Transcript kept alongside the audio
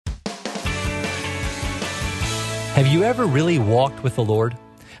Have you ever really walked with the Lord?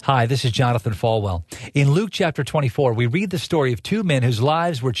 Hi, this is Jonathan Falwell. In Luke chapter 24, we read the story of two men whose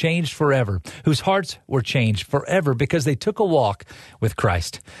lives were changed forever, whose hearts were changed forever because they took a walk with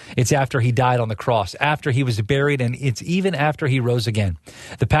Christ. It's after he died on the cross, after he was buried, and it's even after he rose again.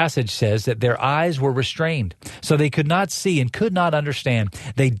 The passage says that their eyes were restrained, so they could not see and could not understand.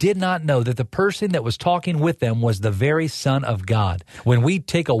 They did not know that the person that was talking with them was the very Son of God. When we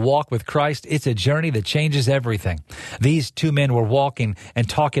take a walk with Christ, it's a journey that changes everything. These two men were walking and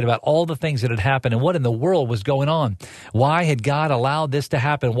talking about all the things that had happened and what in the world was going on. Why had God allowed this to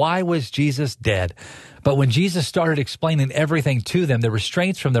happen? Why was Jesus dead? But when Jesus started explaining everything to them, the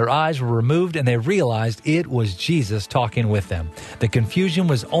restraints from their eyes were removed and they realized it was Jesus talking with them. The confusion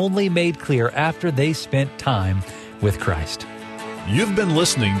was only made clear after they spent time with Christ. You've been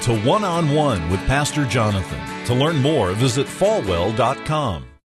listening to One-on-One with Pastor Jonathan. To learn more, visit falwell.com.